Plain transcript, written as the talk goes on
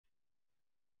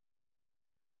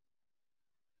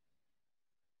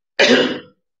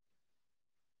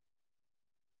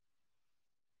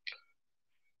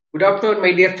Good afternoon,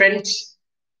 my dear friends,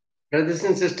 brothers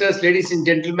and sisters, ladies and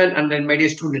gentlemen, and then my dear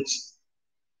students.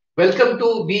 Welcome to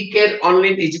vcare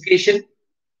online education.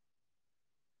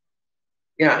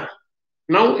 Yeah,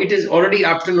 now it is already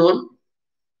afternoon.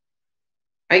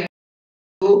 I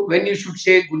know when you should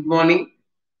say good morning,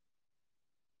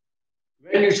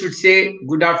 when you should say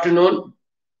good afternoon,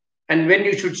 and when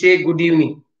you should say good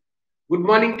evening. Good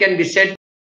morning can be said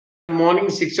morning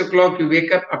 6 o'clock, you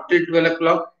wake up till 12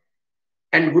 o'clock,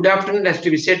 and good afternoon has to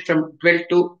be said from 12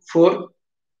 to 4,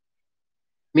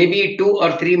 maybe 2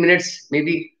 or 3 minutes,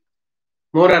 maybe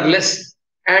more or less.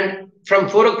 And from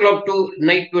 4 o'clock to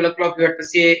night 12 o'clock, you have to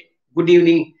say good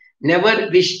evening. Never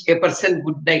wish a person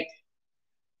good night.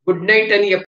 Good night అని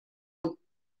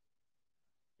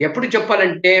ఎప్పుడు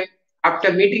చెప్పాలంటే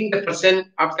after meeting the person,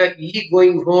 after he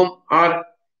going home or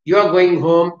you are going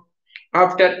home,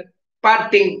 after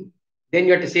parting, then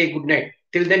you have to say good night.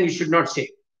 Till then you should not say.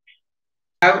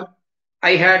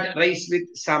 I had rice with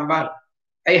sambar.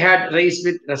 I had rice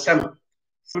with rasam.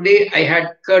 Today I had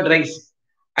curd rice.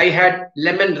 I had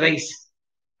lemon rice.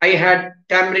 I had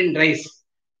tamarind rice.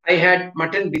 I had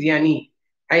mutton biryani.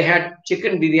 I had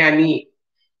chicken biryani.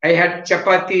 I had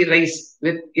chapati rice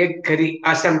with egg curry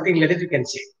or something like that you can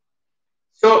say.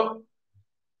 So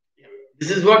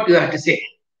this is what you have to say.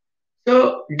 So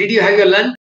did you have your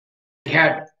lunch? I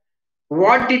had.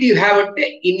 What did you have at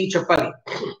in chapati?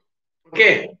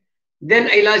 Okay. Then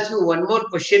I'll ask you one more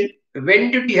question. When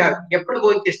did you have?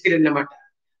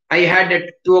 I had at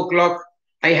 2 o'clock.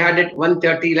 I had at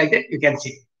 1:30 like that. You can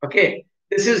say. Okay.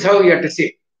 This is how you have to say.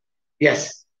 Yes.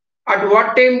 At what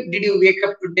time did you wake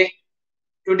up today?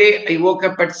 Today I woke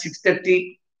up at 6:30,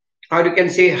 or you can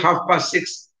say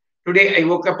 6:30. Today I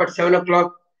woke up at 7 o'clock.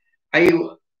 I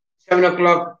 7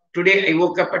 o'clock. Today I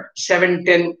woke up at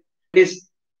 7:10. It is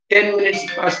 10 minutes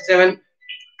past 7.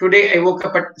 Today I woke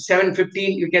up at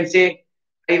 7:15. You can say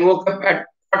I woke up at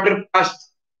quarter past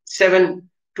 7.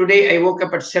 Today I woke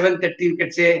up at 7:30. You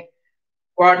can say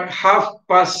what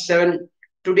 7:30.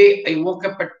 Today I woke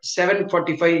up at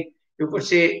 7:45. You could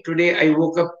say today I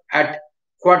woke up at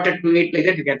quarter to 8. Like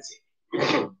that you can say.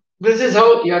 This is how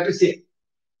you have to say.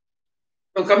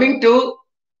 So coming to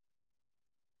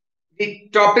the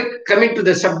topic, coming to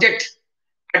the subject.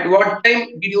 At what time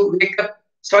did you wake up?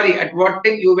 Sorry, at what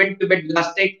time you went to bed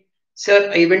last night? Sir,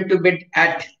 I went to bed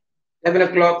at 11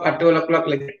 o'clock or 12 o'clock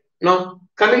like that. Now,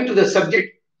 coming to the subject,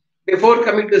 before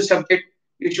coming to the subject,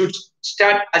 you should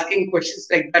start asking questions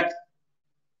like that.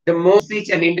 The more speech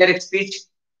and indirect speech,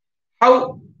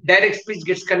 how direct speech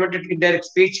gets converted to indirect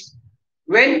speech,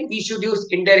 when we should use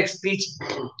indirect speech,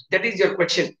 that is your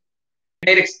question.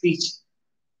 Direct speech.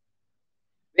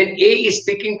 When A is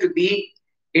speaking to B,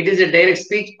 it is a direct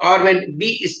speech, or when B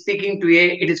is speaking to A,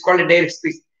 it is called a direct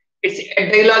speech. It's a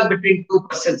dialogue between two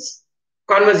persons,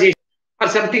 conversation, or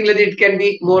something like that. It can be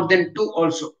more than two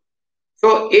also. So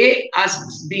A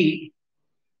asks B,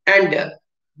 and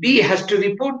B has to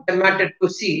report the matter to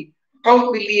C. How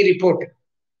will he report?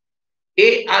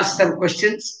 A asks some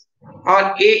questions, or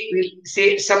A will say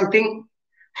something.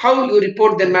 How you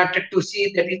report the matter to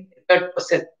C, that is the third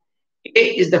person. A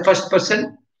is the first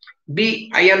person.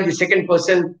 B, I am the second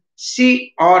person.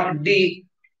 C or D,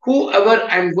 whoever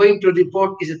I am going to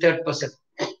report is the third person.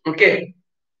 Okay.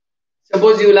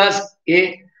 Suppose you will ask A,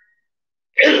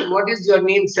 what is your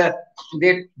name, sir?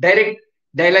 The direct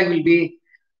dialogue will be,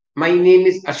 my name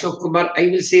is Ashok Kumar. I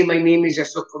will say my name is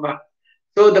Ashok Kumar.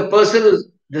 So the person,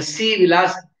 the C will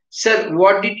ask, sir,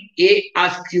 what did A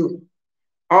ask you?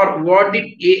 Or what did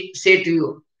A say to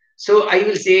you? So I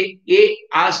will say, A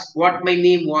asked what my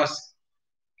name was.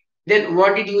 Then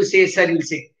what did you say, sir? You'll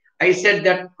say, I said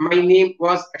that my name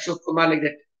was Ashok Kumar, like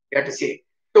that. You have to say.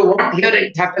 So what here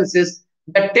it happens is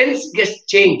the tense gets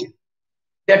changed.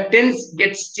 The tense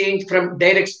gets changed from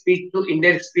direct speech to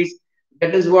indirect speech.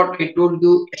 That is what I told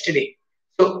you yesterday.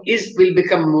 So is will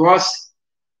become was,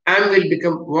 am will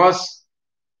become was,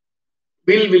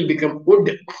 will become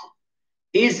would,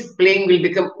 is playing will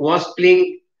become was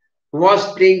playing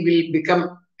will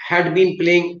become had been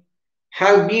playing,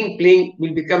 have been playing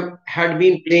will become had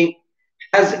been playing,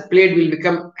 has played will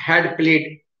become had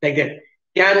played, like that.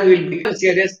 Can will become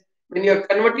serious. When you are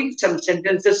converting some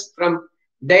sentences from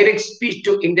direct speech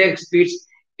to indirect speech,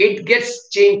 it gets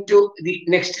changed to the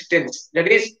next tense. That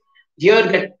is, here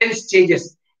the tense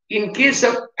changes. In case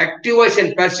of active voice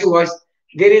and passive voice,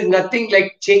 there is nothing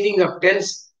like changing of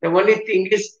tense. The only thing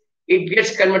is it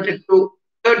gets converted to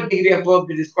third degree of verb,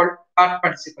 that is called past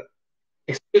participle.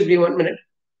 Excuse me 1 minute.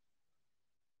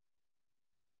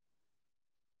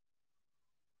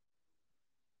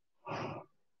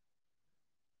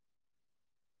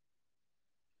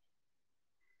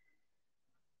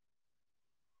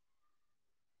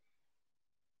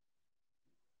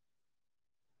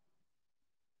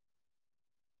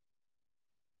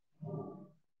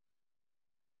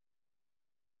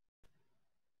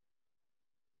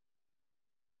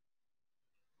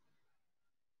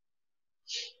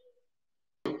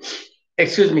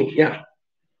 Excuse me. Yeah.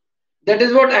 That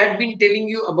is what I had been telling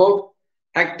you about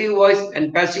active voice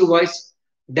and passive voice,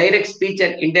 direct speech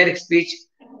and indirect speech.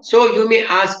 So you may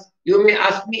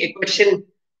ask me a question,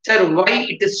 sir, why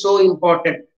it is so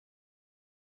important?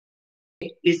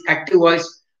 Is active voice,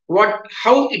 what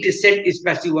how it is said is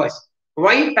passive voice.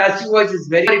 Why passive voice is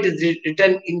very it is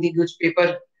written in the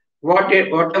newspaper,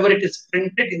 whatever it is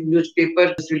printed in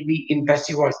newspaper, this will be in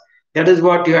passive voice. That is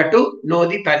what you have to know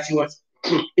the passive voice.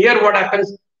 Here what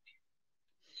happens,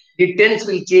 the tense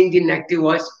will change in active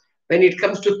voice. When it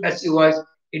comes to passive voice,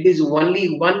 it is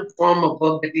only one form of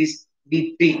verb that is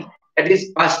be3, that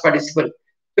is past participle.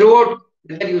 Throughout,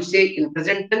 whether you say in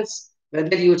present tense,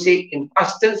 whether you say in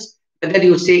past tense, whether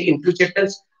you say in future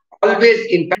tense, always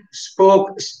in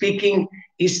spoke, speaking,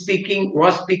 is speaking,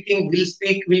 was speaking, will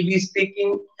speak, will be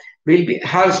speaking, will be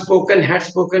have spoken, had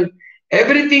spoken.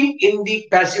 Everything in the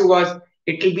passive voice,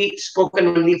 it will be spoken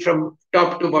only from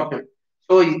top to bottom.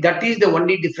 So that is the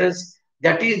only difference.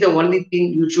 That is the only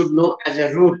thing you should know as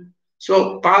a rule.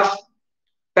 So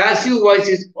passive voice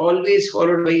is always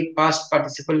followed by past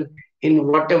participle in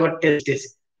whatever tense it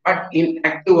is. But in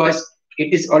active voice,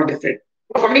 it is all different.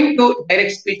 Coming to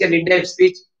direct speech and indirect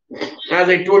speech, as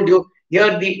I told you,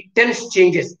 here the tense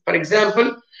changes. For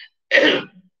example,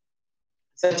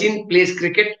 Sachin plays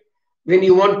cricket. When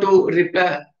you want to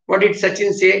reply, what did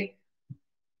Sachin say?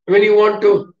 When you want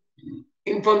to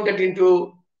inform that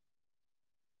into,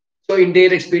 so in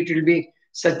direct speech, it will be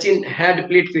Sachin had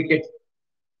played cricket.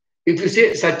 If you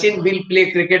say Sachin will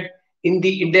play cricket, in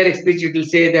the indirect speech, it will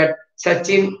say that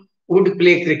Sachin would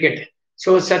play cricket.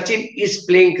 So Sachin is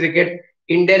playing cricket.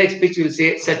 Indirect speech will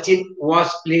say Sachin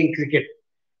was playing cricket.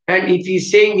 And if he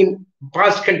is saying in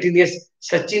past continuous,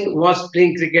 Sachin was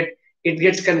playing cricket, it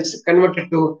gets converted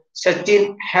to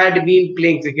Sachin had been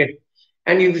playing cricket.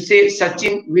 And if you say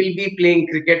Sachin will be playing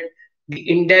cricket, the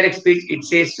indirect speech it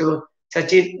says so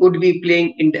Sachin would be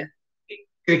playing in the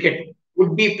cricket,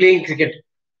 would be playing cricket.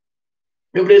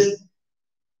 If it is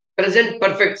present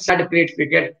perfect had played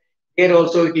cricket, here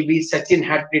also it will be Sachin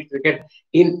had played cricket.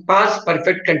 In past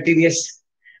perfect continuous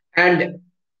and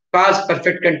past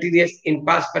perfect continuous in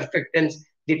past perfect tense,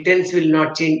 the tense will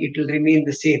not change, it will remain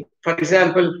the same. For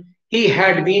example, he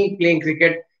had been playing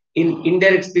cricket. In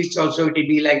indirect speech also it will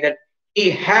be like that. He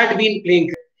had been playing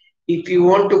cricket. If you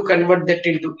want to convert that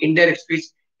into indirect speech,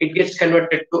 it gets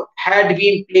converted to had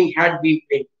been playing, had been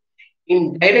playing.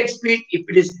 In direct speech, if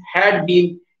it is had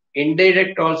been,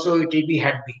 indirect also it will be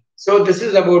had been. So this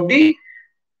is about the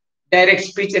direct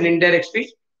speech and indirect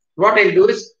speech. What I'll do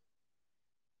is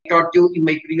taught you in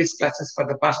my previous classes for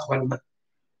the past 1 month.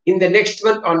 In the next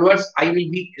month onwards, I will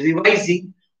be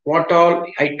revising what all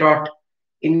I taught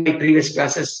in my previous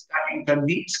classes, starting from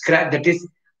the scratch, that is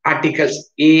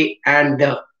articles A and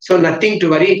the. So nothing to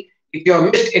worry. If you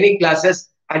have missed any classes,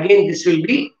 again this will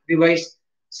be revised.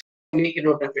 So make a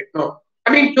note of it. Now,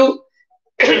 coming to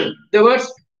the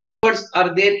words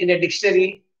are there in a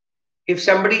dictionary. If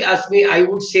somebody asks me, I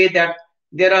would say that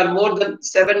there are more than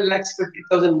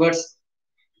 7,50,000 words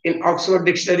in Oxford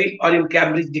Dictionary or in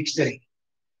Cambridge Dictionary.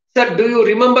 Sir, do you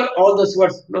remember all those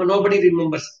words? No, nobody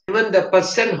remembers. Even the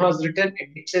person who has written a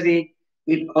dictionary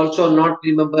will also not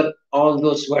remember all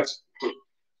those words.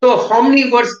 So, how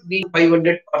many words we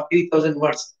 500 or 3,000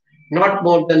 words? Not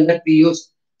more than that we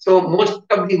use. So, most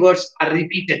of the words are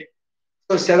repeated.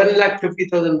 So,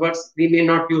 7,50,000 words we may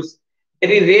not use.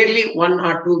 Very rarely, one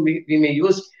or two we may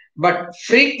use, but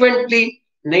frequently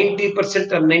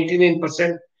 90% or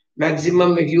 99%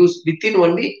 maximum we use within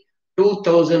only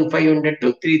 2,500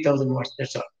 to 3,000 words.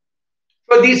 That's all.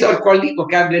 So these are called the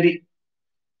vocabulary.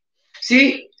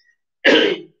 See,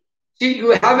 see,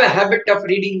 you have a habit of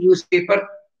reading newspaper,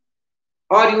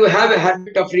 or you have a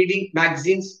habit of reading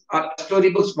magazines or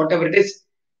storybooks, whatever it is.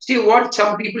 See, what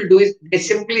some people do is they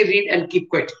simply read and keep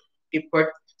quiet. Keep quiet.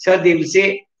 So they will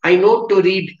say, I know to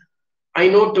read, I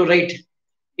know to write.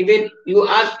 Even you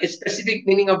ask a specific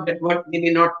meaning of that word, they may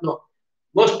not know.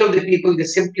 Most of the people, they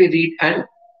simply read and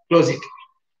close it.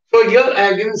 So here I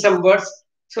have given some words.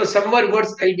 So some more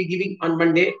words I will be giving on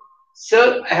Monday.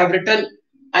 Sir, I have written.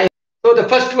 So the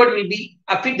first word will be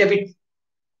affidavit.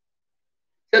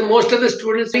 So most of the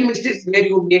students mistakes where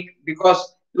you make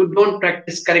because you don't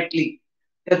practice correctly.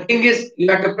 The thing is, you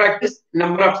have to practice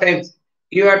number of times.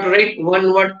 You have to write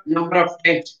one word number of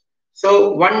times.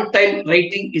 So one time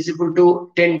writing is equal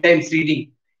to 10 times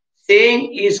reading.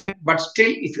 Saying is, but still,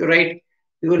 if you write,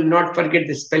 you will not forget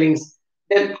the spellings.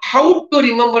 Then how to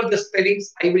remember the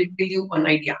spellings? I will tell you an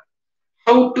idea.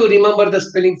 How to remember the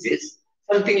spellings is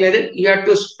something like that. You have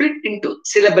to split into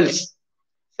syllables.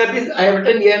 So this I have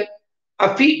written here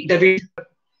affidavit.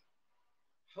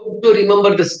 How to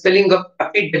remember the spelling of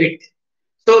affidavit?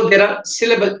 So there are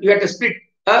syllables. You have to split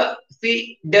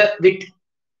affidavit,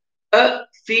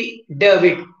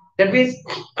 affidavit. That means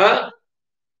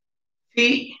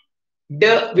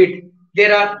affidavit.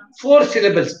 There are four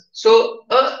syllables. So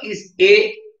is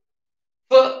a,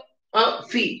 f,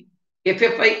 fee.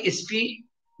 FFI is fee,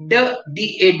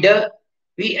 D-A,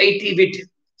 VIT, wit.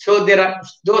 So there are,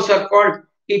 those are called,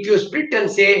 if you split and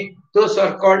say, those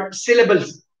are called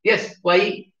syllables. Yes,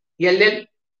 Y, L, L,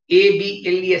 A, B,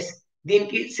 L, E, S.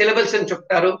 దీనికి syllables అని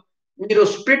చెప్తారు. మీరు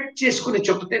split చేసుకుని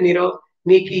చెప్తే మీరు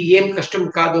మీకు ఏం కష్టం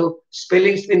కాదు,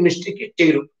 స్పెల్లింగ్స్ మీరు మిస్టేక్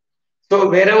చేయరు. So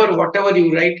wherever, whatever you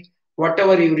write,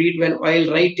 whatever you read, while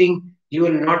writing, you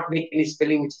will not make any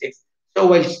spelling mistakes. So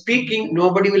while speaking,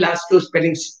 nobody will ask you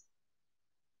spellings.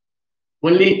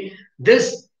 Only this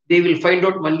they will find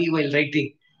out only while writing.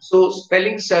 So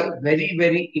spellings are very,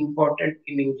 very important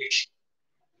in English.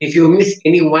 If you miss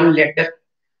any one letter,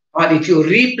 or if you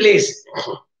replace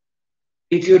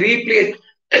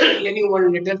any one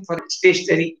letter for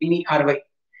stationary, NERY.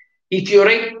 If you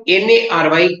write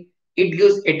NARY, it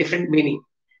gives a different meaning.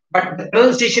 But the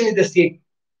pronunciation is the same.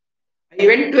 I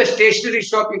went to a stationery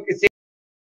shop, you can say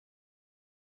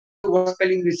what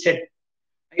spelling you said.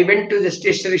 I went to the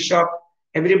stationery shop,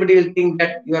 everybody will think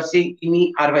that you are saying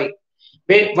NERY.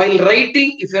 While writing,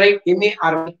 if you write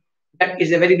NARY, that is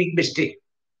a very big mistake.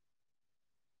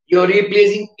 You are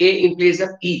replacing A in place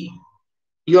of E.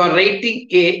 You are writing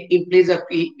A in place of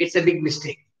E, it's a big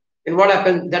mistake. And what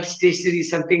happens? That stationery is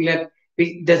something like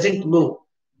which doesn't move.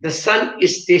 The sun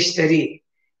is stationary.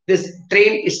 This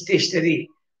train is stationary.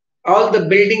 All the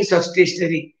buildings are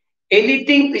stationary.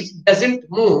 Anything which doesn't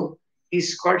move is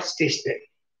called stationary.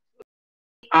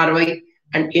 RY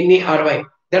and NARY.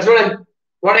 That's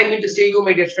what I mean to say, you,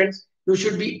 my dear friends. You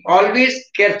should be always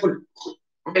careful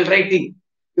while writing.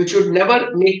 You should never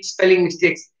make spelling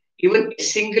mistakes. Even a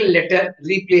single letter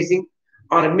replacing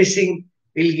or missing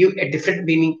will give a different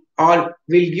meaning, or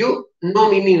will give no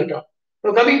meaning at all. So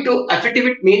coming to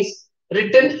affidavit means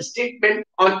written statement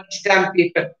on stamp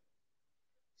paper.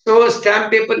 So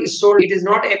stamp paper is sold. It is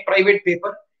not a private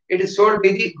paper. It is sold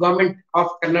by the government of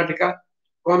Karnataka,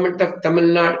 government of Tamil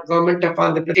Nadu, government of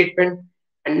Andhra Pradesh statement,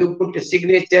 and you put a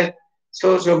signature. So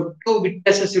two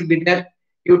witnesses will be there.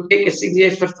 You take a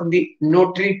signature from the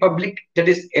notary public, that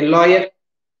is a lawyer,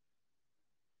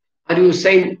 or you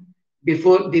sign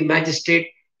before the magistrate.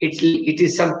 It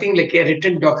is something like a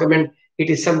written document. It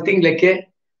is something like a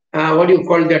what do you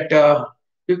call that?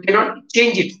 You cannot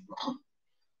change it.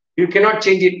 You cannot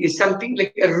change it. It's something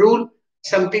like a rule,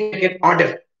 something like an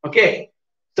order. Okay.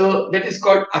 So that is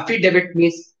called affidavit,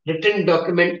 means written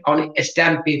document on a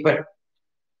stamp paper.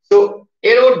 So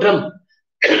aerodrum.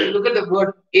 Look at the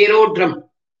word aerodrum.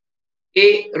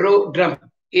 Aerodrum.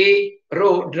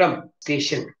 Aerodrum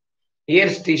station. Air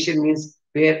station means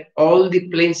where all the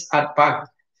planes are parked.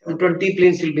 Some 20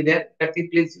 planes will be there, 30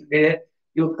 planes will be there.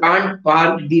 You can't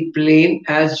park the plane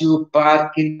as you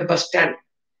park in the bus stand.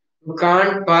 You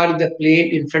can't park the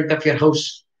plane in front of your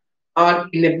house or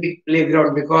in a big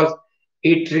playground, because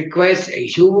it requires a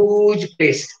huge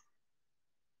place.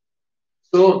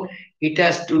 So it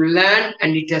has to land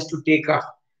and it has to take off.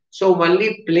 So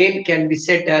only plane can be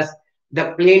said as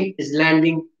the plane is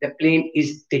landing, the plane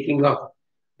is taking off.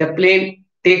 The plane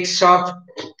takes off,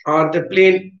 or the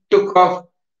plane took off,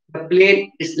 the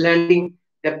plane is landing,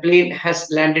 the plane has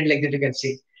landed, like that you can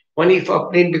say. Only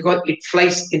for plane, because it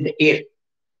flies in the air.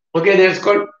 Okay, that's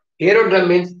called aerodrome,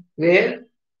 means where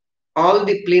all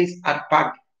the planes are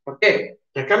parked. Okay,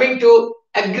 now coming to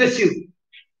aggressive.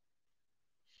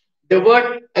 The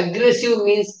word aggressive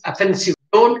means offensive.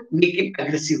 Don't make it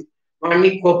aggressive.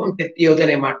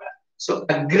 So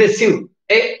aggressive,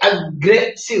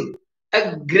 aggressive,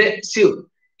 aggressive,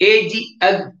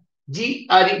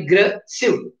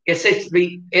 aggressive,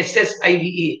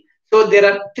 SSIVE. So there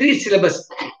are three syllables.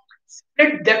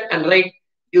 Split that and write.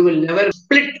 You will never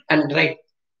split and write.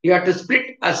 You have to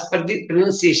split as per the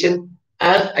pronunciation,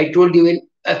 as I told you in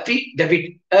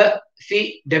affidavit.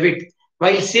 Affidavit.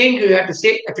 While saying, you have to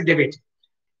say affidavit.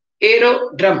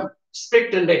 Aerodrum,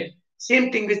 split and write.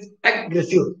 Same thing with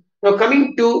aggressive. Now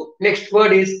coming to next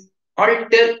word is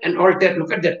alter and alter.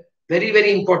 Look at that. Very,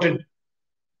 very important.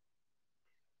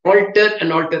 Alter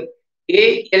and alter.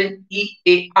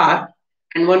 ALTAR,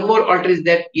 and one more alter is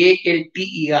that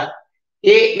ALTER.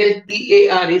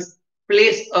 ALTAR is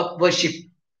place of worship.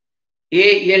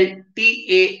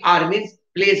 ALTAR means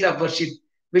place of worship,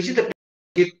 which is the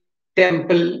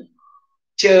temple,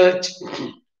 church,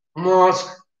 mosque,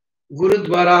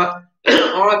 gurudwara,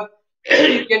 or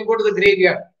you can go to the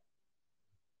graveyard.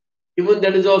 Even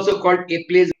that is also called a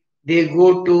place they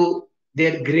go to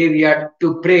their graveyard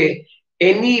to pray.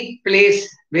 Any place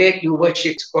where you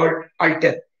worship is called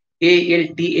altar.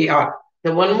 Altar.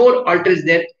 The one more altar is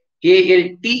there.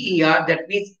 Alter. That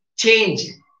means change.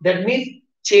 That means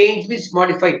change means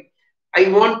modify. I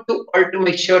want to alter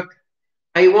my shirt.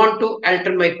 I want to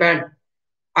alter my pant.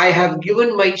 I have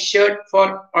given my shirt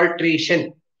for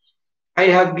alteration. I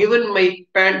have given my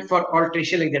pant for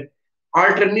alteration like that.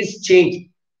 Alter means change.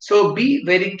 So be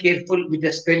very careful with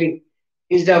the spelling.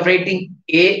 Instead of writing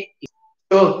A,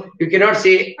 so you cannot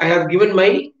say I have given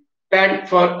my pant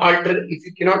for alter. If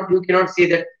you cannot say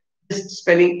that this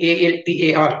spelling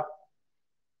Altar.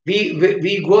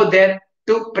 We go there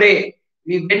to pray.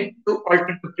 We went to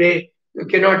altar to pray. You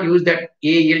cannot use that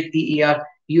Alter.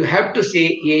 You have to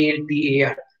say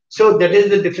Altar. So that is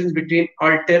the difference between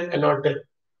altar and altar.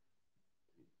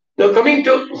 Now coming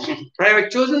to, I have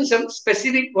chosen some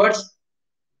specific words.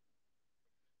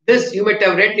 This you might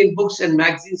have read in books and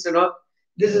magazines and all.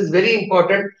 This is very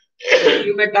important.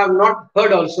 You might have not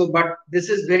heard also, but this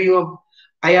is very.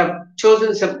 I have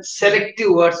chosen some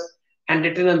selective words and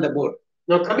written on the board.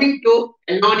 Now coming to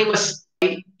anonymous,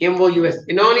 MOUS.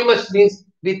 Anonymous means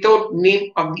without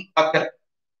name of the author.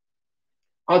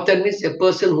 Author means a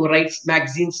person who writes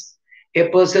magazines, a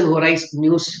person who writes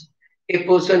news, a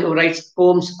person who writes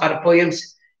poems or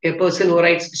poems, a person who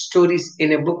writes stories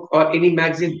in a book or any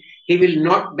magazine. He will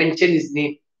not mention his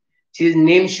name. His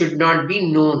name should not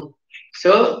be known.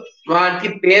 So, వాడికి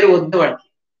పేరు వద్దు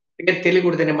వాడికి పేరు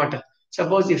తెలియకూడదు అనమాట.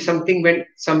 Suppose if something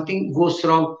goes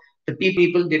wrong, the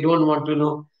people they don't want to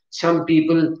know. Some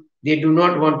people they do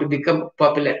not want to become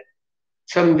popular.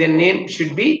 Their name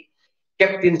should be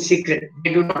kept in secret.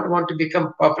 They do not want to become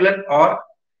popular, or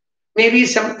maybe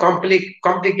some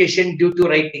complication due to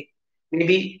writing.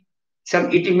 Maybe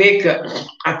it will make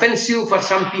offensive for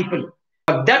some people.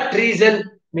 For that reason,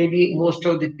 maybe most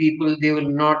of the people they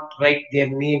will not write their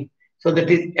name. So that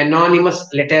is anonymous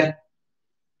letter,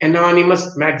 anonymous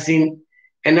magazine,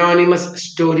 anonymous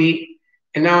story,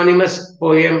 anonymous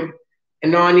poem,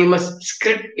 anonymous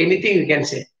script, anything you can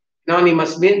say.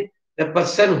 Anonymous means the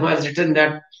person who has written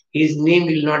that his name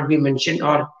will not be mentioned,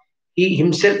 or he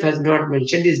himself has not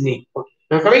mentioned his name. Okay.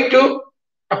 Now coming to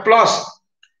applause.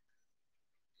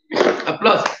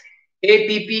 Applause.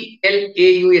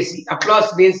 Applause. Applause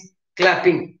means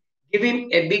clapping. Give him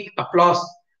a big applause.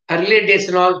 Earlier days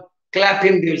and all, clap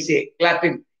him, they will say. Clap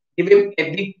him. Give him a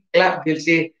big clap, they will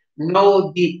say. Now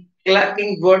the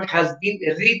clapping word has been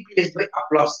replaced by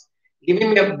applause. Give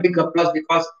him a big applause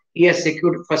because he has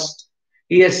secured first.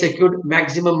 He has secured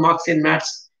maximum marks in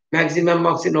maths, maximum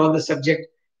marks in all the subjects.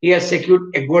 He has secured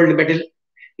a gold medal.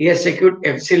 He has secured a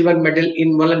silver medal in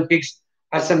Olympics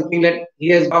or something like he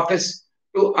has office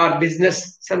to our business,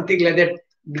 something like that.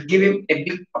 Give him a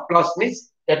big applause means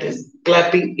that is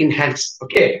clapping in hands.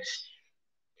 Okay.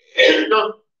 Now,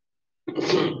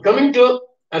 coming to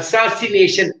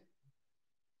assassination.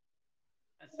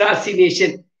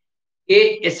 Assassination.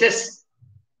 ASSI.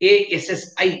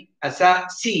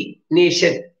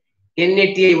 Assassination.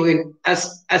 NATION.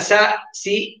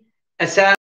 Assassination.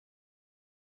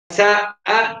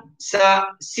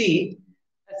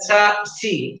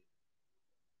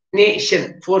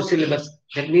 4 syllables.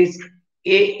 That means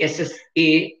ASSAN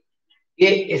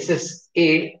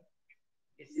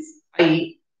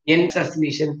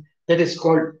assassination. That is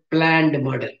called planned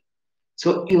murder. So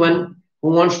anyone who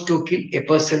wants to kill a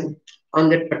person on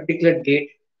that particular date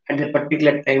at a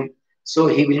particular time, so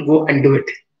he will go and do it.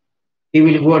 He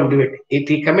will go and do it. If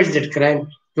he commits that crime,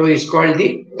 so it's called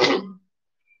the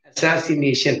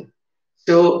assassination.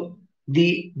 So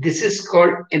this is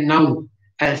called a noun,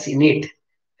 assassinate.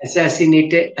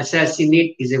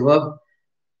 Assassinate is a verb.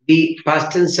 The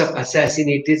past tense of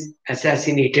assassinate is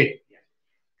assassinated.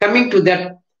 Coming to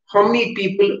that, how many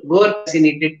people were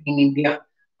assassinated in India?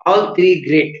 All three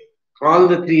great. All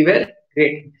the three were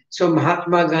great. So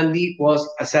Mahatma Gandhi was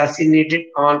assassinated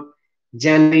on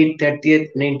January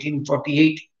 30th,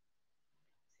 1948.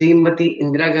 Srimati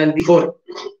Indira Gandhi 4.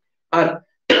 Or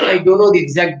I don't know the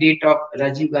exact date of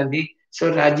Rajiv Gandhi.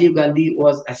 So Rajiv Gandhi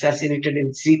was assassinated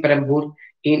in Sri Perambur.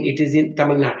 It is in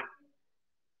Tamil Nadu.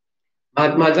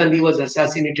 Mahatma Gandhi was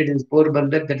assassinated in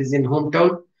Porbandar, that is in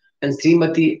hometown, and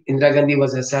Srimati Indira Gandhi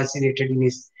was assassinated in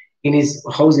his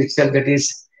house itself, that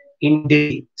is in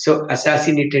Delhi. So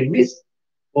assassinated means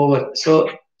over. So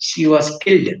she was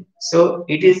killed. So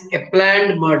it is a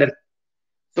planned murder.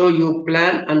 So you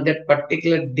plan on that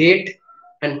particular date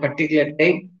and particular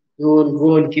time, you will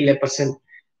go and kill a person.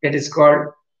 That is called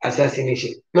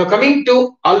assassination. Now coming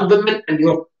to albumin and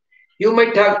yolk. You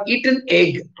might have eaten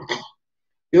egg.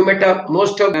 You might have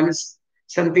most of them,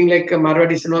 something like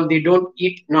Marwadis and all, they don't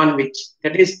eat non-veg.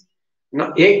 That is, Now,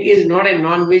 egg is not a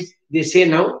non-veg, they say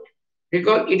now,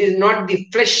 because it is not the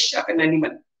flesh of an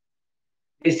animal.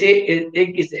 They say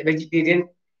egg is a vegetarian.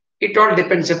 It all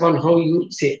depends upon how you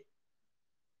say.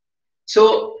 So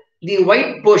the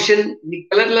white portion, the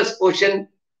colorless portion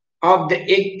of the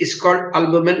egg is called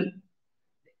albumin.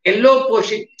 Yellow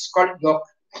portion is called yolk.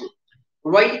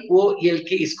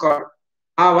 YOLK is called.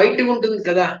 ఆ white ఉంటుంది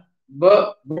కదా,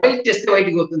 boil చేస్తే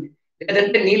వైట్గా అవుతుంది,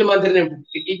 లేదంటే నీళ్ళు మాత్రమే ఉంటుంది.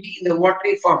 It will be in the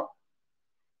watery form.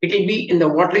 It will be in the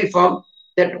watery form.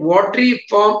 That watery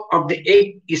form of the egg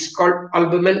is called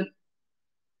albumin,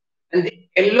 and the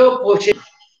yellow portion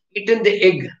eaten the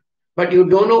egg, but you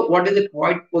don't know what is that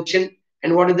white portion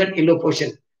and what is that yellow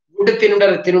portion. గుడ్డు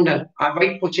తినుండాలి ఆ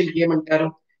white portion కి ఏమంటారు,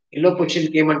 yellow portion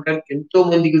కి ఏమంటారు, ఎంతో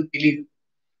మందికి తెలియదు.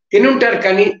 తినుంటారు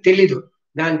కానీ తెలీదు.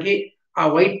 దానికి ఆ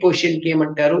వైట్ పోర్షన్ కి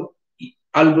ఏమంటారు,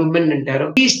 ఆల్బుమిన్ అంటారు.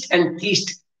 Theist and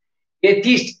theist. A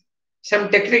theist, some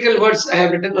technical words I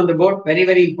have written on the board, very,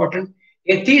 very important.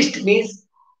 A theist means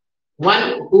one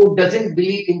who doesn't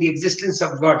believe in the existence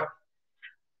of God.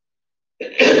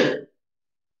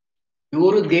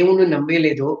 ఎవరు దేవుణ్ణి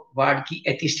నమ్మలేదో వాడికి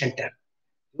అథీస్ట్ అంటారు.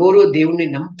 ఎవరు దేవుణ్ణి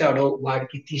నమ్ముతాడో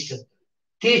వాడికి థీస్ట్ అంటారు.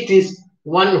 Theist is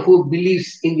one who believes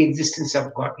in the existence of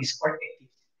God is called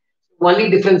atheist. Only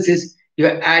difference is you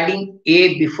are adding a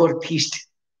before theist.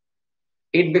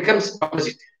 It becomes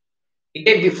opposite.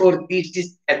 A before theist is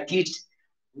atheist,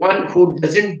 one who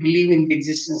doesn't believe in the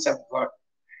existence of God.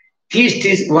 Theist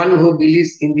is one who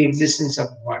believes in the existence of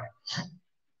God.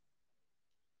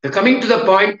 So coming to the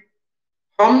point,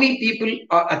 how many people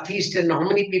are atheist and how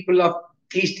many people are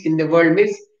theist in the world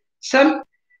means some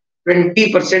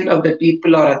 20% of the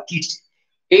people are atheist.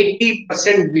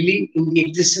 80% believe in the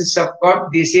existence of God.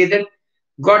 They say that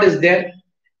God is there,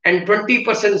 and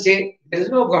 20% say there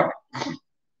is no God.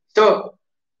 So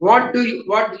what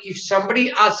if somebody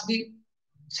asks me,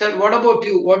 sir, what about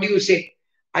you? What do you say?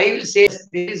 I will say,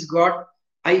 there is God.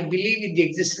 I believe in the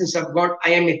existence of God.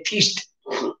 I am a theist.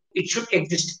 It should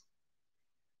exist.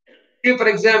 Say, for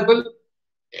example,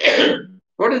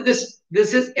 what is this? This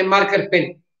is a marker pen.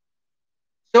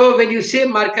 So when you say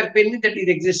marker pen, that it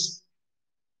exists.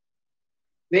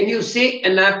 When you say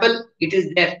an apple, it is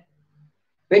there.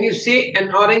 When you say an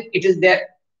orange, it is there.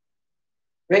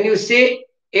 When you say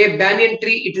a banyan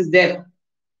tree, it is there.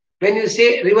 When you say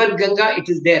river Ganga, it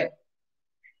is there.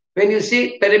 When you say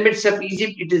pyramids of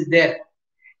Egypt, it is there.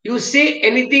 You say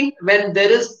anything when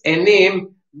there is a name,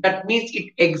 that means it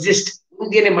exists.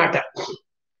 ఉంది అనే మాట.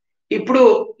 ఇప్పుడు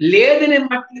లేదనే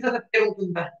మాట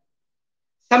ఉంటుందా?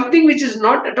 Something which is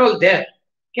not at all there.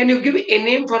 Can you give a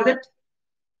name for that?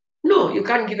 No, you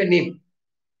can't give a name.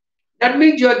 That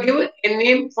means you are given a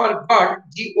name for God,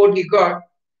 God, God.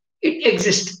 It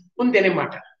exists. ఉంది అనే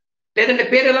మాట. లేదంటే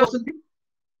పేరు ఎలా వస్తుంది?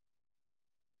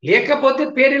 లేకపోతే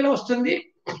పేరు ఎలా వస్తుంది?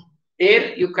 Air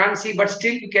you can't see, but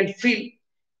still you can feel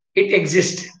it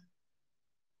exists.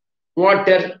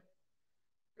 Water,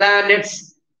 planets,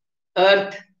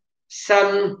 earth,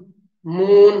 sun,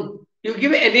 moon. You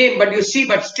give a name, but you see,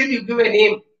 but still you give a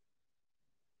name.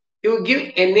 You give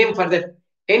a name for that.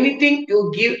 Anything you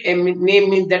give a name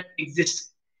means that exists.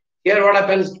 Here what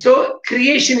happens? So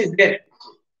creation is there.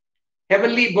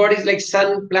 Heavenly bodies like sun,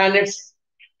 planets,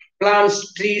 plants,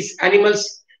 trees, animals,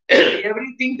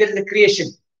 everything, there is a creation.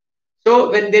 So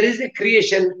when there is a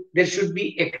creation, there should be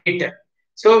a creator.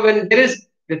 So when there is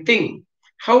the thing,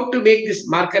 how to make this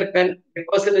marker pen, the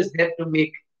person is there to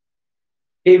make.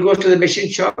 He goes to the machine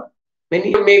shop. When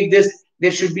you make this,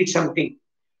 there should be something.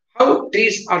 How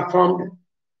trees are formed,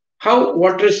 how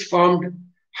water is formed,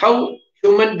 how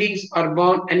human beings are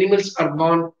born, animals are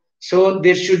born. So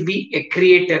there should be a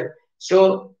creator. So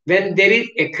when there is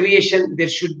a creation,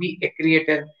 there should be a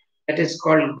creator. That is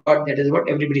called God. That is what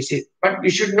everybody says. But we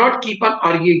should not keep on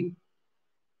arguing.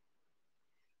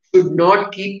 Should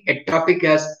not keep a topic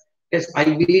as, yes, I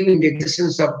believe in the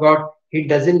existence of God. He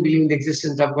doesn't believe in the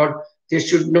existence of God. There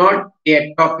should not be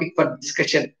a topic for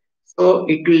discussion. So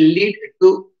it will lead to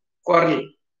quarrel.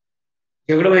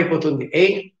 జగడం అయిపోతుంది.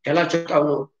 ఎలా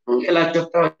చెప్తావు, ఎలా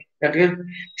చెప్తావు. That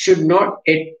should not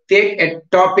take a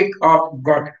topic of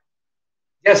God.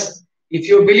 Yes, if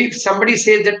you believe, somebody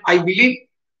says that I believe,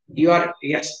 you are,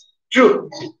 yes, true.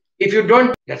 If you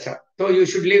don't, that's all. So you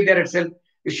should leave there itself.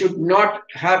 You should not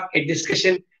have a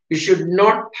discussion. You should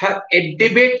not have a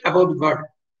debate about God.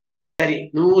 Sari,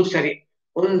 no sari,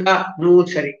 unda, no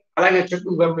sari. Alage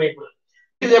cheppu gavurment.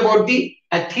 It is about the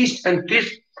atheist and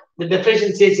theist. The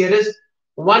definition says here is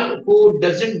one who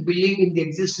doesn't believe in the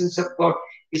existence of God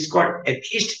is called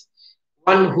atheist.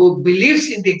 One who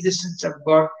believes in the existence of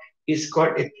God is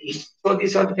called atheist. So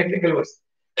these are the technical words.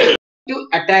 To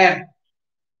attire.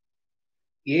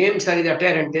 ఏం sir ఇది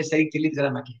attire అంటే సరిగ్గా తెలియదు కదా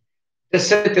మాకు. Dress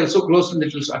అంటే తెలుసు, clothes అంటే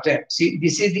తెలుసు. Attire. See,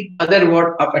 this is the other word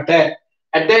of attire.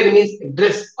 Attire means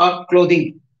dress or clothing.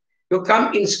 You come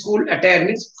in school, attire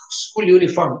means school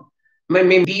uniform.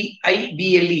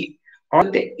 BIBLE.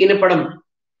 అంటే వినపడం.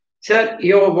 Sir,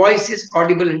 your voice is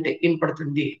audible అంటే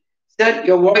వినపడుతుంది. Sir,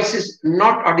 your voice is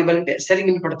not audible అంటే సరిగ్గా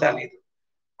వినపడతా లేదు.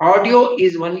 Audio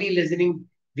is only listening.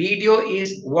 Video is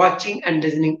watching and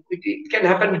listening. It can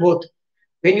happen both.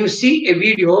 When you see a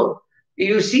video,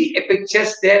 you see a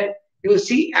pictures there, you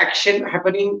see action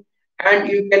happening, and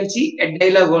you can see a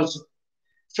dialogue also.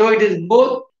 So it is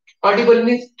both. Audible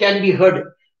means can be heard.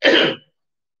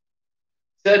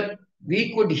 Sir, we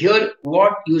could hear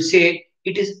what you say.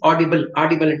 It is audible.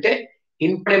 Audible ante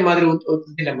inpade madiri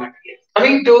utundi anamata.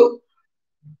 Coming to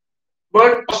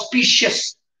word auspicious.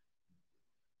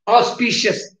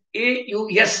 Auspicious.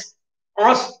 AUS.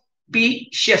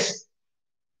 Auspicious.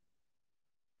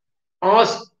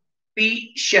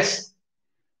 Auspicious.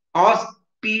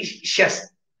 Auspicious.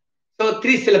 So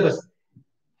 3 syllables.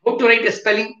 How to write a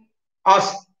spelling? Aus.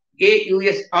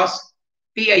 AUS. Aus.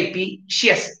 PIP.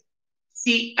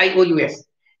 CIOUS.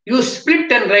 You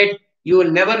split and write. You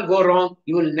will never go wrong.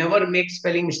 You will never make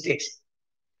spelling mistakes.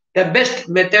 The best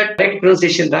method right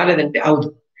pronunciation రాలేదంటే అవును.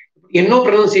 ఎన్నో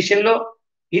pronunciation లో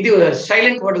ఇది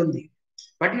silent word ఉంది.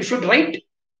 But you should write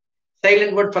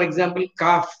silent word. For example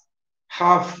cough,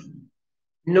 half,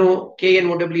 no,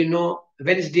 KNOW, no,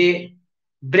 Wednesday,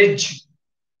 bridge,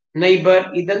 neighbour,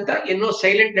 ఇదంతా ఎన్నో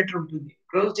silent letter ఉంటుంది.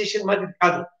 Pronunciation మాత్రం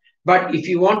కాదు. But if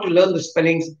you want to learn the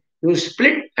spellings, you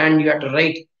split and you have to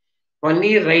right.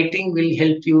 Only writing will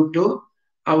help you to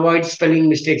avoid spelling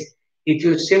mistakes. If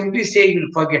you simply say, you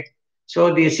will forget. So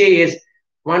they say is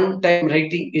 1 time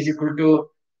writing is equal to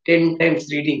 10 times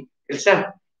reading. తెలుసా?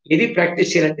 ఇది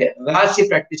practice చేయాలంటే రాసి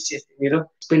practice చేస్తే మీరు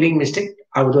spelling mistake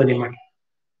అవదు అన్నమాట.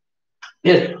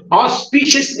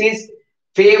 Auspicious means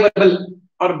favorable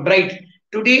or bright.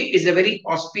 Today is a very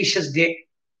auspicious day.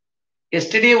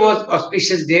 Yesterday was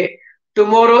auspicious day.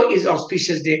 Tomorrow is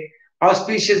auspicious day.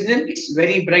 Auspicious means it's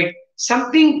very bright.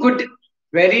 Something good,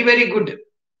 very, very good.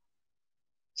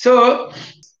 So,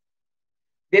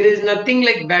 there is nothing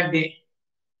like bad day.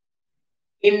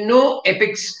 In no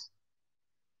epics,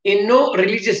 in no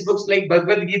religious books like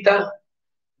Bhagavad Gita,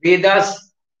 Vedas,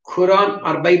 Quran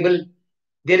or Bible,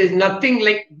 there is nothing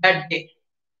like bad day.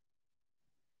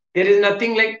 There is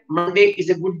nothing like Monday is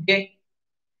a good day,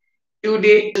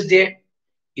 Tuesday is day.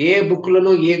 ఏ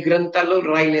బుక్లను ఏ గ్రంథాల్లో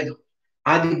రాయలేదు.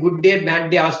 అది good day, bad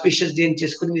day, auspicious day అని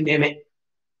చేసుకుని నేమే.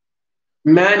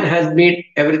 Man has made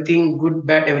everything good,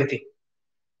 bad, everything.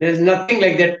 There is nothing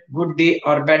like that, good day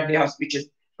or bad day, auspicious.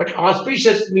 But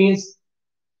auspicious means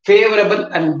favorable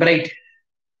and bright.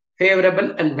 Favorable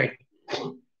and bright.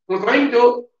 We're going to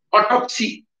autopsy.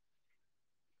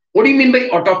 What do you mean by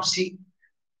autopsy?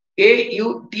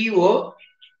 AUTOPSY.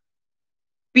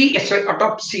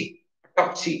 Autopsy.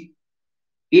 Autopsy.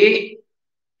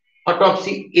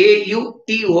 Autopsy.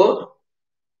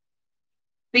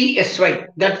 AUTOPSY.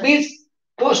 That means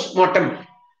post-mortem.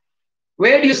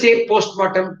 Where do you say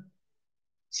post-mortem?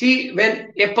 See, when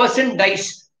a person dies,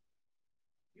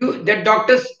 the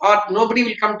doctors or nobody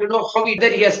will come to know how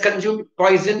whether he has consumed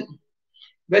poison,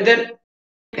 whether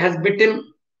it has bit him,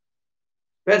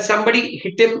 whether somebody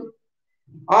hit him,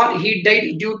 or he died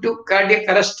due to cardiac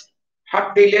arrest, heart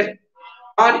failure,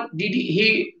 or did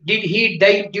he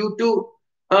die due to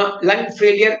lung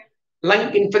failure, lung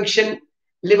infection,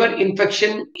 liver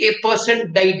infection. A person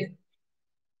died.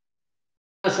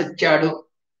 సచ్చాడు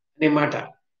అనే మాట.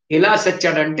 ఎలా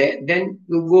సచ్చాడంటే then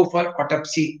you go for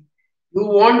autopsy. You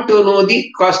want to know the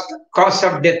cause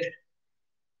of death.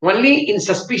 Only in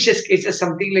suspicious cases,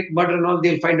 something like murder and all,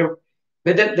 they'll find out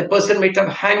whether the person might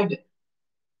have hanged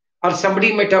or somebody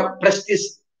might have pressed his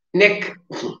neck.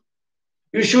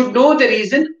 You should know the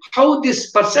reason how this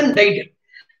person died.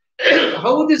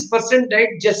 How this person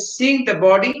died, just seeing the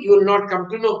body, you will not come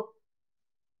to know.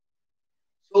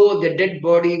 So the dead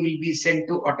body will be sent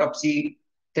to autopsy.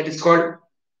 That is called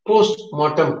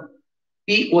post-mortem.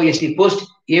 POST, post,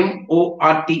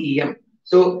 MORTEM.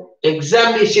 So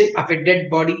examination of a dead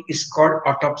body is called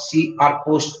autopsy or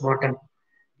post-mortem.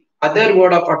 Other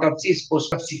word of autopsy is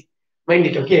post-autopsy. Mind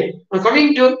it, okay? Now coming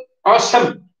to awesome.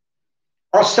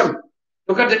 Awesome.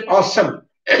 Look at that awesome.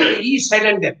 E is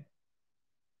silent there.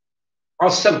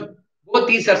 Awesome. Both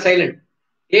these are silent.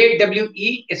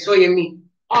 AWESOME.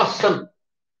 Awesome.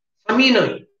 Samino.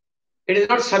 It is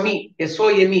not Sami.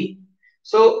 SOME.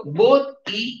 So both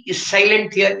E is silent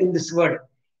here in this word.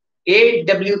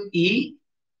 AWESOME.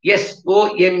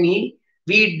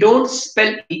 We don't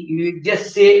spell E. We just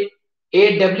say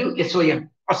AWSOM.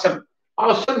 Awesome.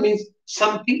 Awesome means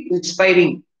something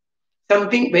inspiring,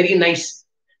 something very nice,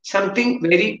 something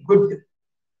very good.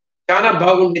 చాలా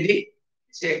బాగుండేది.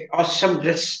 It's a awesome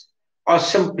dress,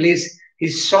 awesome place.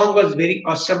 His song was very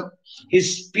awesome. His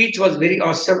speech was very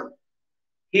awesome.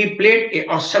 He played a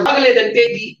awesome. బాగలేదంటే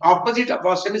the opposite of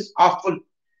awesome is awful.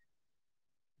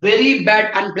 Very bad,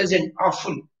 unpleasant,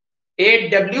 awful.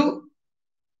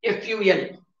 AWFUL.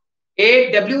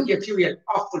 AWFUL.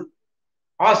 Awful.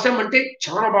 Awesome అంటే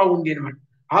చాలా బాగుంది అనమాట.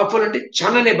 Awful అంటే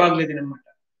చాలానే బాగలేదు అనమాట.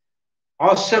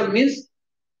 Awesome means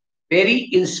very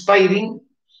inspiring,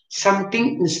 something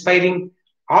inspiring.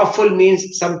 Awful means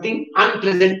something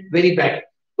unpleasant, very bad.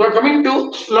 We are coming to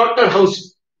slaughterhouse.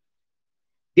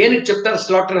 దేనికి చెప్తారు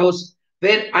slaughterhouse?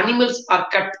 Where animals are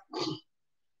cut.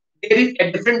 There is a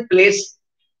different place.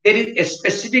 There is a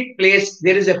specific place.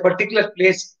 There is a particular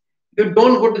place. You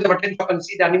don't go to the mutton shop and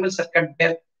see the animals are cut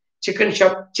there. Chicken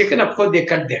shop, chicken of course they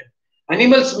cut there.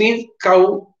 Animals means cow,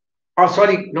 or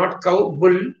sorry, not cow,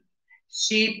 bull,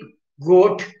 sheep,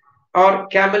 goat, or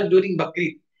camel during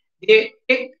Bakrid. They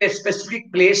take a specific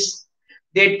place,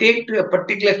 they take to a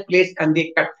particular place and they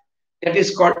cut. That is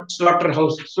called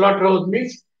slaughterhouse. Slaughterhouse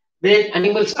means where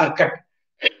animals are cut.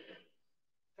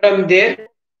 From there,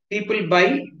 people buy,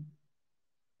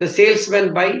 the salesman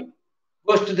buy,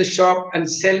 goes to the shop and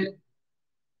sell.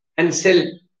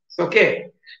 Okay,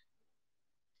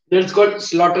 that's called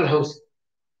slaughterhouse.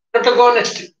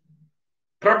 Protagonist.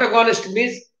 Protagonist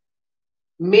means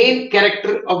main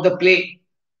character of the play.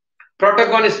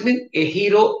 Protagonist means a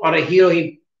hero or a heroine.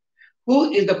 Who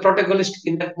is the protagonist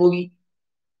in that movie?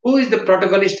 Who is the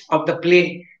protagonist of the play?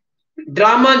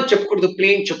 Drama and chapkudu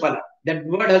play in chupala. That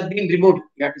word has been removed.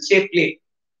 You have to say play.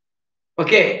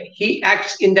 Okay, he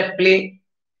acts in that play.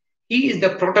 He is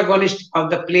the protagonist of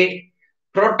the play.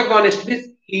 Protagonist means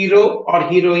hero or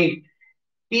heroine.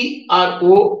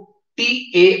 PROTA,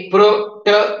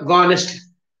 protagonist.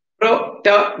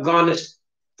 Protagonist.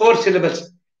 4 syllables.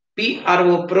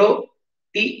 PRO, pro,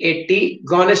 TAT,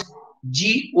 gonist,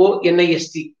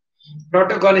 GONIST.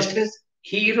 Protagonist is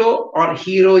hero or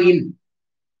heroine.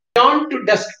 Dawn to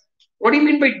dusk. What do you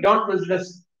mean by dawn to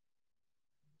dusk?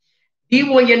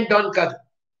 DON, dawn kaadu.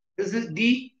 This is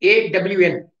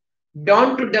DAWN. Dawn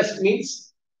to dusk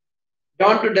means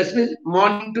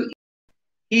morning to.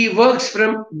 He works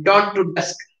from dawn to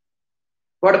dusk.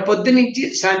 వాడు పొద్దు నుంచి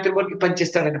సాయంత్రం వరకు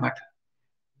పనిచేస్తాడనమాట.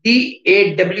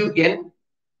 DAWN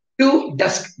to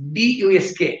dusk,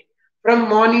 DUSK, from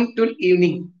morning to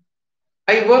evening.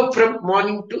 I work from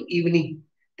morning to evening.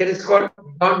 That is called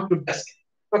dawn to dusk.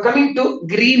 So coming to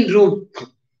green room.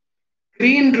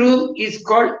 Green room is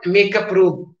called makeup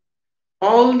room.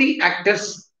 All the actors,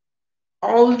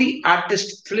 all the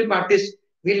artists, film artists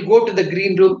will go to the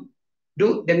green room, do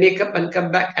the makeup and come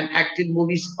back and act in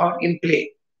movies or in play.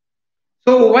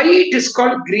 So why it is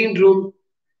called green room?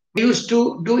 We used to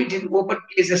do it in open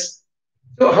places.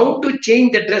 So how to change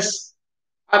the dress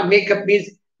or makeup means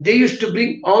they used to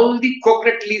bring all the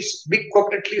coconut leaves, big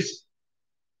coconut leaves.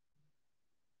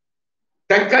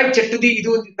 టెంకాయ చెట్టుది ఇది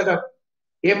ఉంది కదా,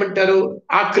 ఏమంటారు,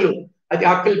 ఆకులు, అది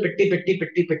ఆకులు పెట్టి పెట్టి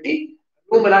పెట్టి పెట్టి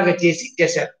రూమ్ లాగా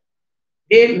చేశారు.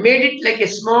 They made it like a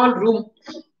small room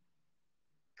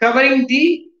covering the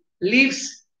leaves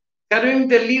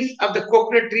of the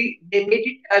coconut tree. They made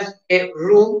it as a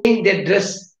room. Change their dress,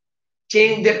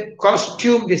 change their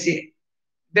costume. They say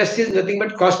dress is nothing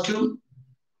but costume,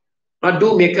 or do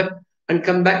makeup and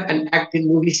come back and act in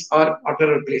movies or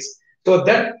whatever place. So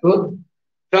that room,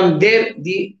 from there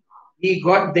we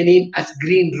got the name as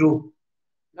green room.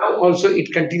 Now also it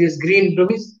continues. Green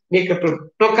room is makeup room.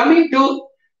 Now coming to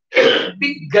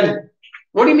big gun.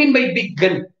 What do you mean by big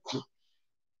gun?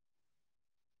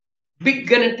 Big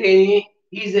gun,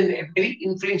 he is a very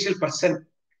influential person.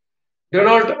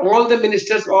 Donald, all the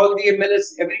ministers, all the MLAs,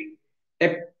 a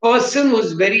person who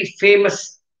is very famous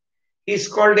is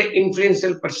called an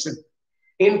influential person.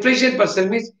 Influential person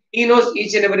means he knows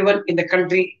each and everyone in the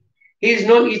country. He is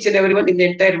known each and everyone in the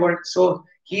entire world. So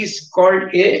he is called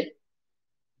a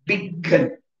big gun.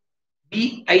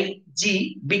 BIG,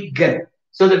 big gun.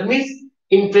 So that means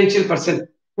influential person.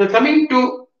 Now coming to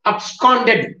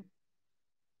absconded.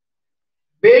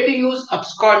 Where do you use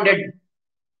absconded?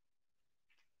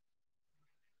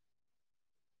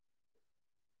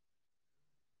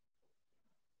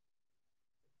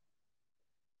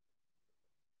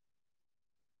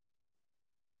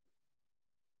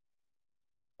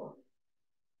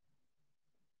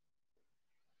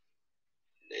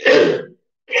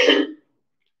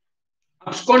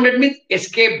 Absconded means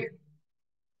escaped.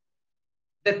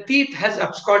 The thief has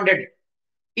absconded.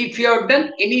 If you have done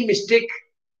any mistake,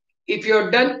 if you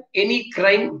have done any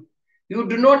crime, you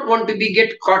do not want to be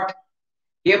get caught.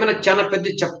 ఏమైనా చాలా పెద్ద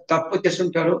తప్పు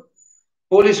చేస్తుంటారు,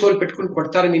 police వాళ్ళు పెట్టుకుని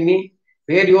కొడతారు నిన్ని,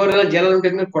 వేరే ఎవరైనా జనాలు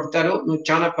ఉంటే కొడతారు, నువ్వు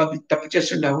చాలా తప్పు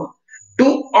చేస్తుంటావు. To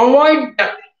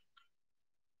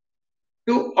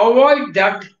avoid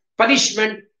that,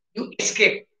 punishment, you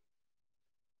escape.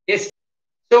 Yes.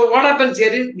 So what happens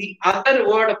here is the other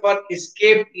word for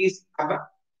escape is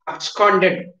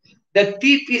absconded. The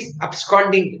thief is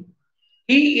absconding.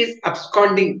 He is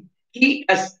absconding. He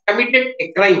has committed a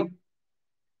crime.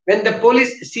 When the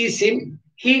police sees him,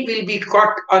 he will be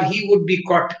caught or he would be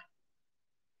caught.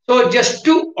 So just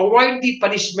to avoid the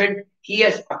punishment, he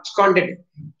has absconded.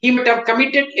 He might have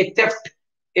committed a theft,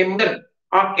 a murder,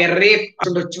 or a rape.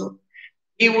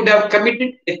 He would have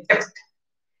committed a theft.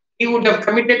 He would have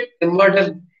committed a murder.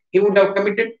 He would have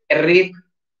committed a rape.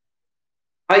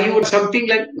 Or he would something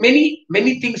like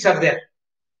many things are there.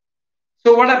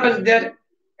 So what happens there?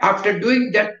 After doing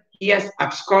that, he has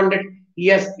absconded. He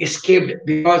has escaped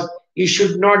because he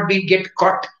should not be get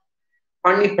caught.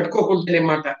 వాడిని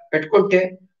పెట్టుకోకూడదన్నమాట. పెట్టుకుంటే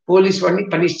police వాడిని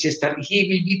punish చేస్తారు. He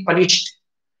will be punished.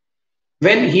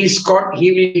 When he is caught, he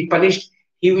will be punished.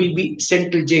 He will be sent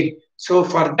to jail. So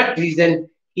for that reason,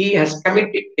 he has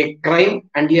committed a crime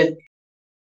and he has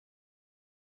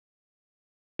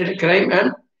committed a crime and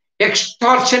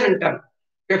extortion and term.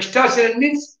 Extortion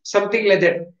means something like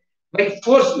that. By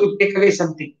force, you take away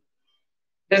something.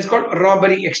 That's called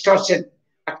robbery, extortion.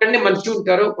 అక్కడనే మనిషి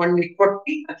ఉంటారు, వాడిని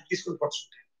కొట్టి అది తీసుకుని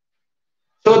పోతుంటారు.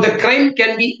 So the crime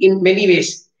can be in many ways,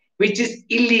 which is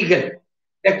illegal.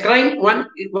 The crime, one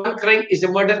crime is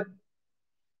a murder.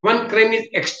 One crime is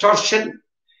extortion.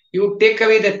 You take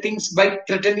away the things by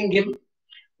threatening him.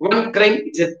 One crime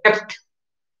is a theft.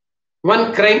 One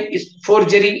crime is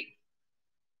forgery.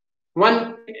 One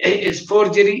is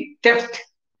forgery, theft,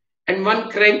 and one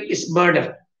crime is murder.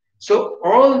 So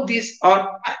all these are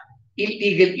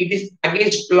illegal. It is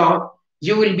against law.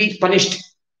 You will be punished.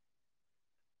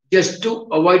 Just to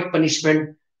avoid punishment,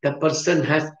 the person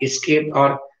has escaped or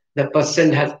the person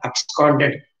has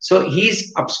absconded. So he is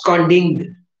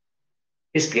absconding.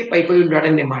 Escape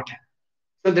ayipodi matter.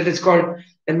 So that is called,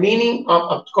 the meaning of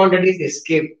absconded is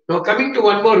escape. Now coming to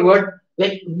one more word,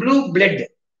 like blue blood.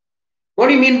 What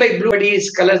do you mean by blue blood? His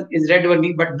color is red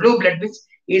only, but blue blood means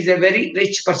he is a very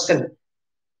rich person.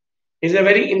 He is a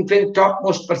very influential,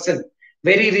 topmost person.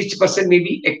 Very rich person,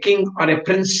 maybe a king or a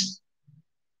prince.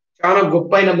 Chana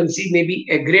Goppaina Mansi, maybe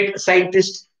a great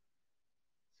scientist.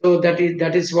 So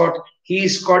that is what he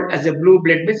is called as a blue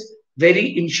blood, means very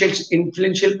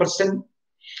influential person,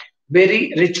 very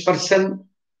rich person,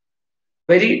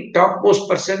 very topmost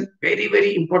person,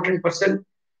 very important person.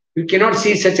 You cannot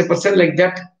see such a person like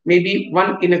that. Maybe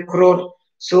one in a crore.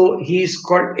 So he is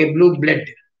called a blue blood.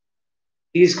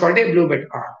 He is called a blue blood.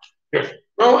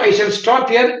 Now I shall stop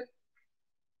here.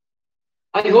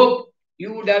 I hope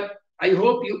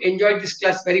you enjoyed this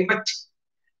class very much.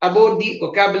 About the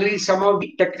vocabulary, some of the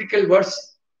technical words.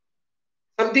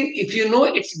 Something, if you know,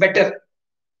 it's better.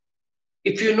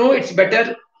 If you know, it's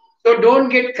better. So don't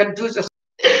get confused.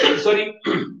 Sorry.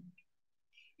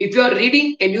 If you are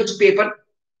reading a newspaper,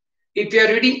 if you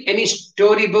are reading any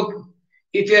storybook,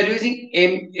 if you are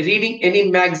reading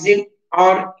any magazine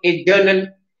or a journal,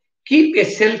 keep a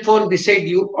cell phone beside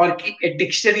you or keep a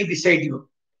dictionary beside you.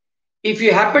 If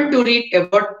you happen to read a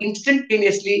word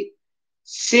instantaneously,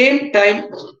 same time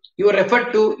you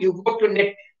go to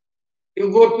net,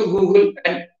 you go to Google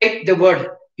and type the word,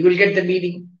 you will get the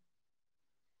meaning.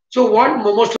 So what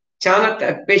most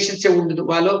chana patience undadu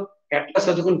vallo etla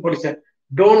sadukuni podisar.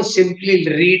 Don't simply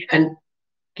read and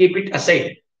keep it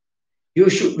aside. You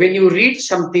should, when you read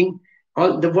something,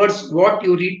 all the words what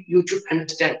you read, you should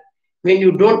understand. When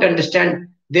you don't understand,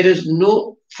 there is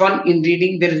no fun in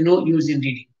reading, there is no use in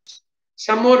reading.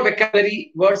 Some more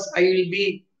vocabulary words I will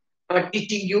be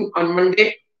teaching you on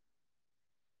Monday.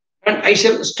 And I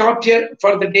shall stop here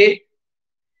for the day.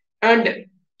 And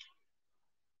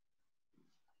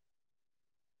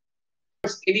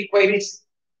any queries,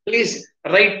 please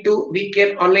write to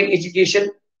vcare online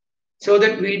education, so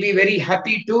that we'll be very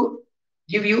happy to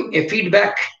give you a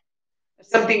feedback,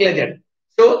 something like that.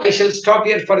 So I shall stop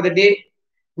here for the day.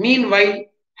 Meanwhile,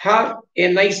 have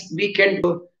a nice weekend.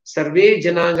 Sarve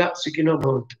Janaga Sukhino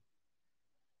Bhavantu.